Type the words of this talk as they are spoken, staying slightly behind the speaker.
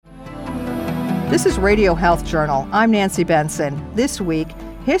This is Radio Health Journal. I'm Nancy Benson. This week,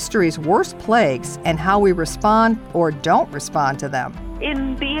 history's worst plagues and how we respond or don't respond to them.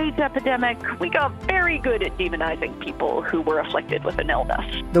 In the AIDS epidemic, we got very good at demonizing people who were afflicted with an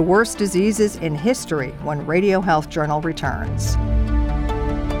illness. The worst diseases in history when Radio Health Journal returns.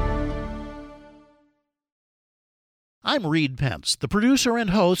 I'm Reed Pence, the producer and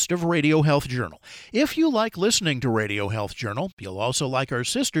host of Radio Health Journal. If you like listening to Radio Health Journal, you'll also like our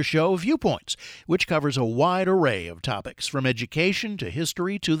sister show, Viewpoints, which covers a wide array of topics, from education to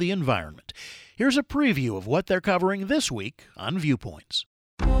history to the environment. Here's a preview of what they're covering this week on Viewpoints.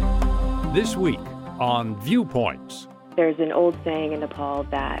 This week on Viewpoints. There's an old saying in Nepal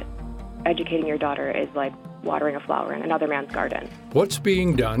that educating your daughter is like watering a flower in another man's garden. What's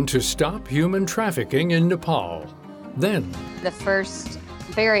being done to stop human trafficking in Nepal? Then, the first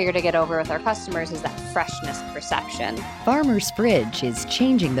barrier to get over with our customers is that freshness perception. Farmer's Fridge is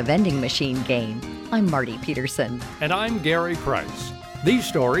changing the vending machine game. I'm Marty Peterson. And I'm Gary Price. These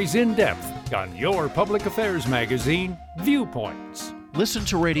stories in depth on your public affairs magazine, Viewpoints. Listen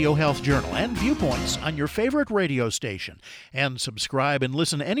to Radio Health Journal and Viewpoints on your favorite radio station. And subscribe and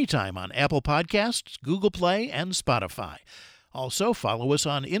listen anytime on Apple Podcasts, Google Play, and Spotify. Also, follow us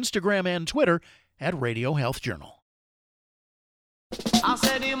on Instagram and Twitter at Radio Health Journal. I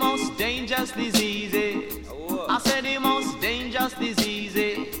said the most dangerous diseases. I said the most dangerous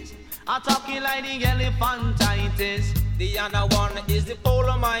diseases. I'm talking like the elephantitis. The other one is the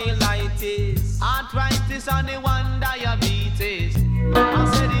poliomyelitis. Arthritis and the one diabetes.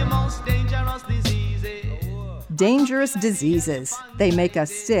 I said the most dangerous diseases. Dangerous diseases. They make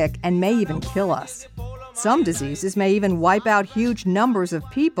us sick and may even kill us. Some diseases may even wipe out huge numbers of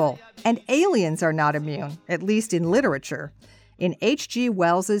people. And aliens are not immune, at least in literature. In H.G.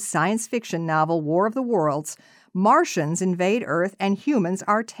 Wells' science fiction novel War of the Worlds, Martians invade Earth and humans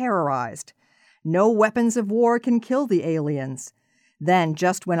are terrorized. No weapons of war can kill the aliens. Then,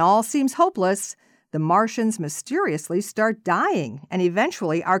 just when all seems hopeless, the Martians mysteriously start dying and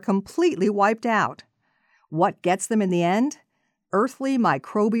eventually are completely wiped out. What gets them in the end? Earthly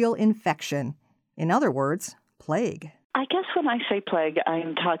microbial infection. In other words, plague. I guess when I say plague,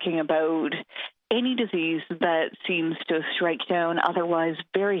 I'm talking about any disease that seems to strike down otherwise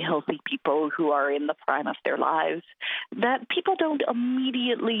very healthy people who are in the prime of their lives that people don't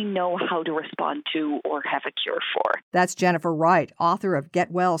immediately know how to respond to or have a cure for. That's Jennifer Wright, author of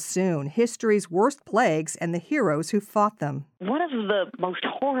Get Well Soon, History's Worst Plagues and the Heroes Who Fought Them. One of the most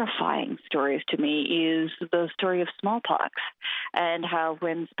horrifying stories to me is the story of smallpox and how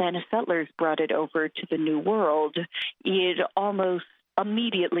when Spanish settlers brought it over to the New World, it almost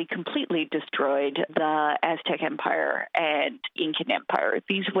immediately completely destroyed the Aztec Empire and Incan Empire.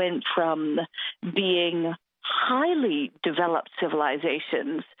 These went from being highly developed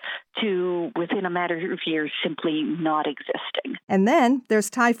civilizations to, within a matter of years, simply not existing. And then there's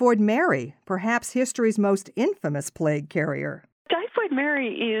Typhoid Mary, perhaps history's most infamous plague carrier. Typhoid Mary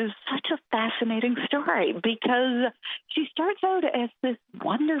is such a fascinating story because she starts out as this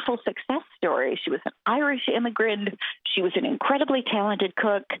wonderful success story. She was an Irish immigrant. She was an incredibly talented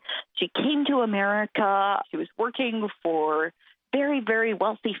cook. She came to America. She was working for very, very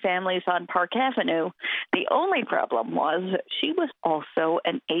wealthy families on Park Avenue. The only problem was she was also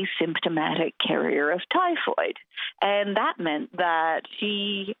an asymptomatic carrier of typhoid. And that meant that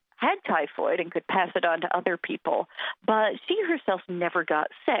she had typhoid and could pass it on to other people, but she herself never got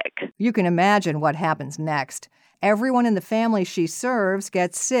sick. You can imagine what happens next. Everyone in the family she serves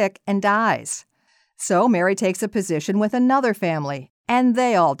gets sick and dies. So Mary takes a position with another family, and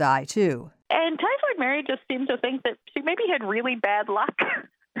they all die too. And Typhoid Mary just seemed to think that she maybe had really bad luck.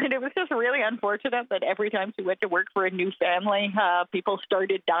 And it was just really unfortunate that every time she went to work for a new family, people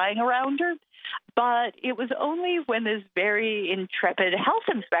started dying around her. But it was only when this very intrepid health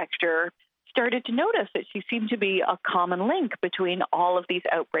inspector started to notice that she seemed to be a common link between all of these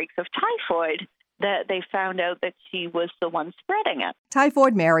outbreaks of typhoid that they found out that she was the one spreading it.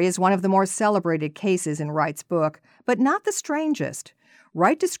 Typhoid Mary is one of the more celebrated cases in Wright's book, but not the strangest.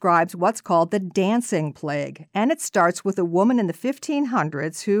 Wright describes what's called the dancing plague, and it starts with a woman in the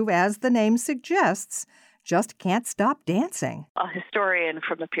 1500s who, as the name suggests, just can't stop dancing. A historian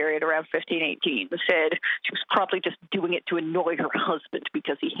from the period around 1518 said she was probably just doing it to annoy her husband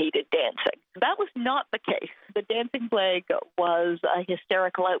because he hated dancing. That was not the case. The dancing plague was a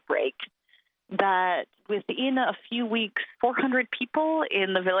hysterical outbreak that within a few weeks, 400 people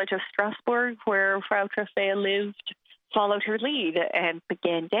in the village of Strasbourg, where Frau Trofea lived, followed her lead and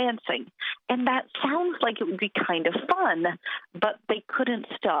began dancing. And that sounds like it would be kind of fun, but they couldn't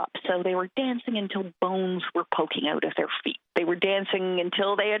stop. So they were dancing until bones were poking out of their feet. They were dancing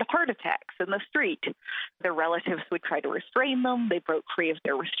until they had heart attacks in the street. Their relatives would try to restrain them. They broke free of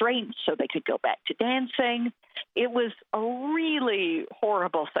their restraints so they could go back to dancing. It was a really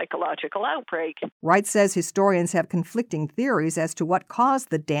horrible psychological outbreak. Wright says historians have conflicting theories as to what caused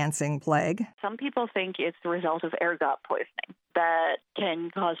the dancing plague. Some people think it's the result of ergot poisoning that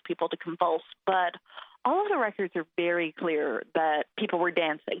can cause people to convulse, but all of the records are very clear that people were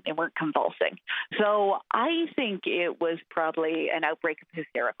dancing. They weren't convulsing. So I think it was probably an outbreak of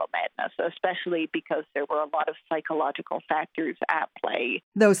hysterical madness, especially because there were a lot of psychological factors at play.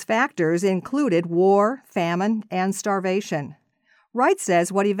 Those factors included war, famine, and starvation. Wright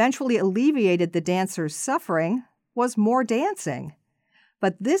says what eventually alleviated the dancers' suffering was more dancing.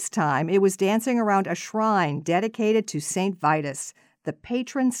 But this time it was dancing around a shrine dedicated to St. Vitus, the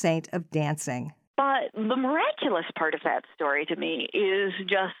patron saint of dancing. But the miraculous part of that story to me is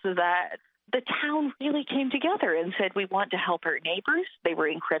just that the town really came together and said, we want to help our neighbors. They were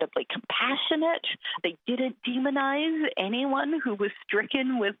incredibly compassionate. They didn't demonize anyone who was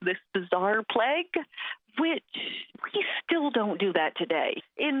stricken with this bizarre plague, which we still don't do that today.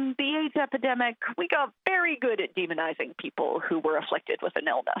 In the AIDS epidemic, we got very good at demonizing people who were afflicted with an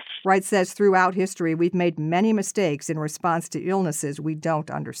illness. Wright says throughout history, we've made many mistakes in response to illnesses we don't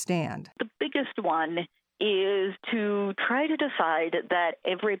understand. The biggest one is to try to decide that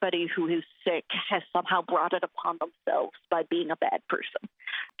everybody who is sick has somehow brought it upon themselves by being a bad person.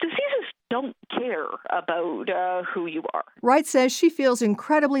 Diseases don't care about who you are. Wright says she feels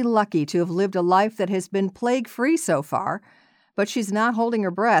incredibly lucky to have lived a life that has been plague-free so far, but she's not holding her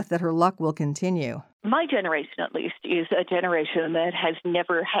breath that her luck will continue. My generation, at least, is a generation that has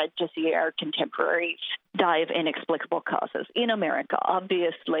never had to see our contemporaries die of inexplicable causes. In America,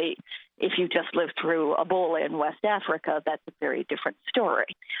 obviously, if you just lived through Ebola in West Africa, that's a very different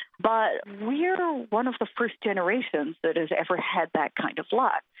story. But we're one of the first generations that has ever had that kind of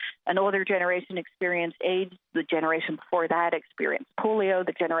luck. An older generation experienced AIDS. The generation before that experienced polio.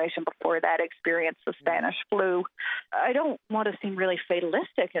 The generation before that experienced the Spanish flu. I don't want to seem really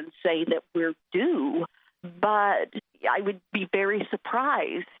fatalistic and say that we're due, but I would be very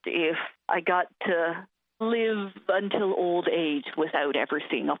surprised if I got to live until old age without ever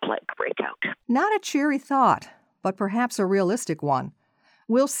seeing a plague break out. Not a cheery thought, but perhaps a realistic one.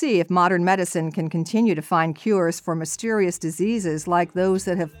 We'll see if modern medicine can continue to find cures for mysterious diseases like those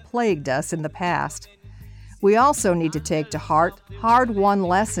that have plagued us in the past. We also need to take to heart hard-won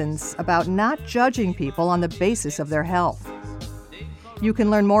lessons about not judging people on the basis of their health. You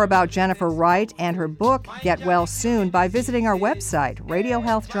can learn more about Jennifer Wright and her book, Get Well Soon, by visiting our website,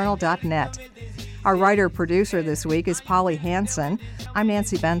 radiohealthjournal.net. Our writer-producer this week is Polly Hansen. I'm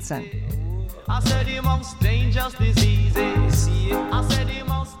Nancy Benson. I said the most dangerous diseases. I said the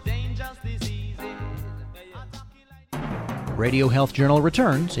most dangerous diseases. Radio Health Journal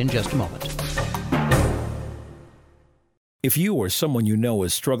returns in just a moment. If you or someone you know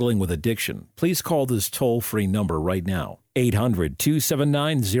is struggling with addiction, please call this toll-free number right now.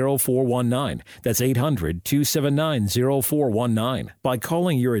 800-279-0419. That's 800-279-0419. By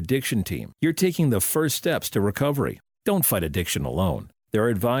calling your addiction team, you're taking the first steps to recovery. Don't fight addiction alone. Their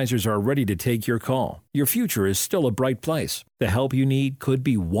advisors are ready to take your call. Your future is still a bright place. The help you need could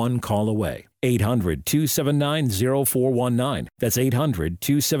be one call away. 800-279-0419. That's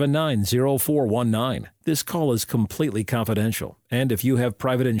 800-279-0419. This call is completely confidential, and if you have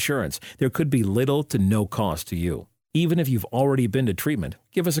private insurance, there could be little to no cost to you. Even if you've already been to treatment,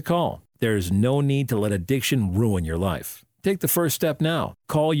 give us a call. There's no need to let addiction ruin your life. Take the first step now.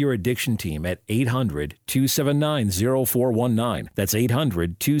 Call your addiction team at 800-279-0419. That's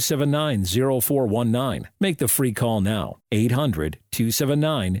 800-279-0419. Make the free call now.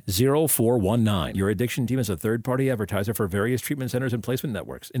 800-279-0419. Your addiction team is a third-party advertiser for various treatment centers and placement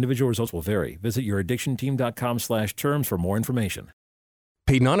networks. Individual results will vary. Visit youraddictionteam.com/terms for more information.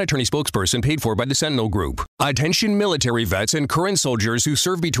 Paid non-attorney spokesperson paid for by the Sentinel Group. Attention military vets and current soldiers who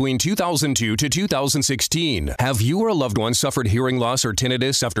served between 2002 to 2016. Have you or a loved one suffered hearing loss or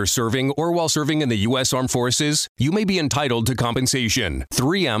tinnitus after serving or while serving in the U.S. Armed Forces? You may be entitled to compensation.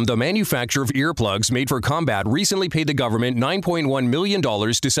 3M, the manufacturer of earplugs made for combat, recently paid the government $9.1 million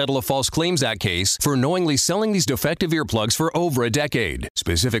to settle a False Claims Act case for knowingly selling these defective earplugs for over a decade.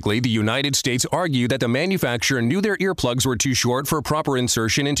 Specifically, the United States argued that the manufacturer knew their earplugs were too short for proper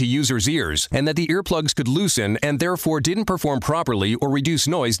insertion into users' ears and that the earplugs could loosen and therefore didn't perform properly or reduce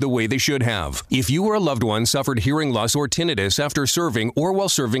noise the way they should have. If you or a loved one suffered hearing loss or tinnitus after serving or while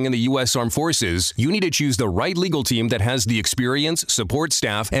serving in the U.S. Armed Forces, you need to choose the right legal team that has the experience, support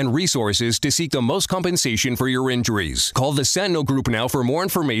staff, and resources to seek the most compensation for your injuries. Call the Sentinel Group now for more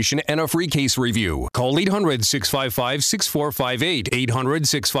information and a free case review. Call 800-655-6458.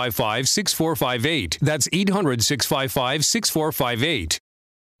 800-655-6458. That's 800-655-6458.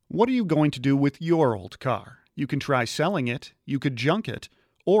 What are you going to do with your old car? You can try selling it, you could junk it,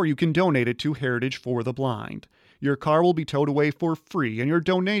 or you can donate it to Heritage for the Blind. Your car will be towed away for free and your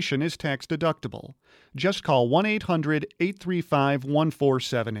donation is tax deductible. Just call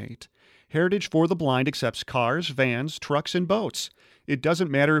 1-800-835-1478. Heritage for the Blind accepts cars, vans, trucks, and boats. It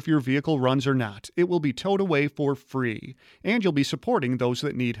doesn't matter if your vehicle runs or not. It will be towed away for free, and you'll be supporting those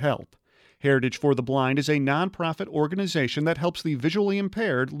that need help. Heritage for the Blind is a nonprofit organization that helps the visually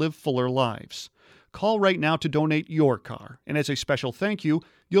impaired live fuller lives. Call right now to donate your car, and as a special thank you,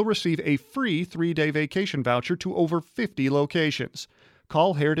 you'll receive a free 3-day vacation voucher to over 50 locations.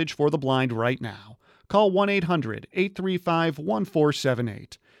 Call Heritage for the Blind right now. Call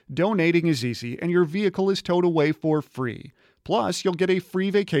 1-800-835-1478. Donating is easy, and your vehicle is towed away for free. Plus, you'll get a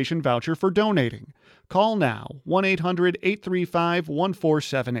free vacation voucher for donating. Call now,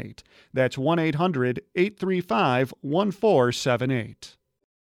 1-800-835-1478. That's 1-800-835-1478.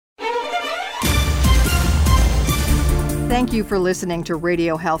 Thank you for listening to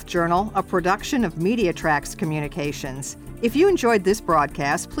Radio Health Journal, a production of MediaTrax Communications. If you enjoyed this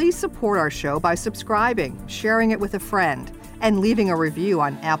broadcast, please support our show by subscribing, sharing it with a friend, and leaving a review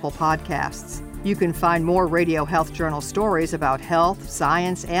on Apple Podcasts. You can find more Radio Health Journal stories about health,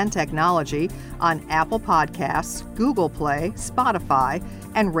 science, and technology on Apple Podcasts, Google Play, Spotify,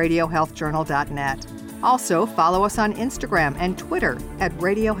 and RadioHealthJournal.net. Also, follow us on Instagram and Twitter at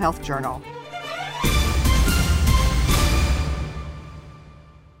Radio Health Journal.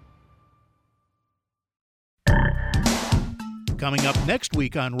 Coming up next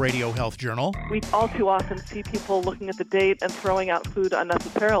week on Radio Health Journal. We all too often see people looking at the date and throwing out food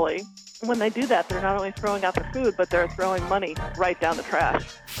unnecessarily. When they do that, they're not only throwing out the food, but they're throwing money right down the trash.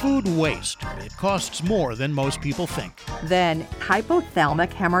 Food waste. It costs more than most people think. Then,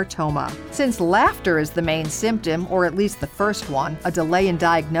 hypothalamic hamartoma. Since laughter is the main symptom, or at least the first one, a delay in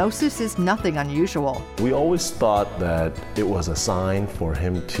diagnosis is nothing unusual. We always thought that it was a sign for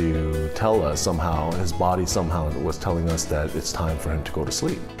him to tell us somehow, his body somehow was telling us that it's time for him to go to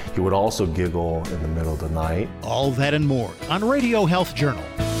sleep. He would also giggle in the middle of the night. All that and more on Radio Health Journal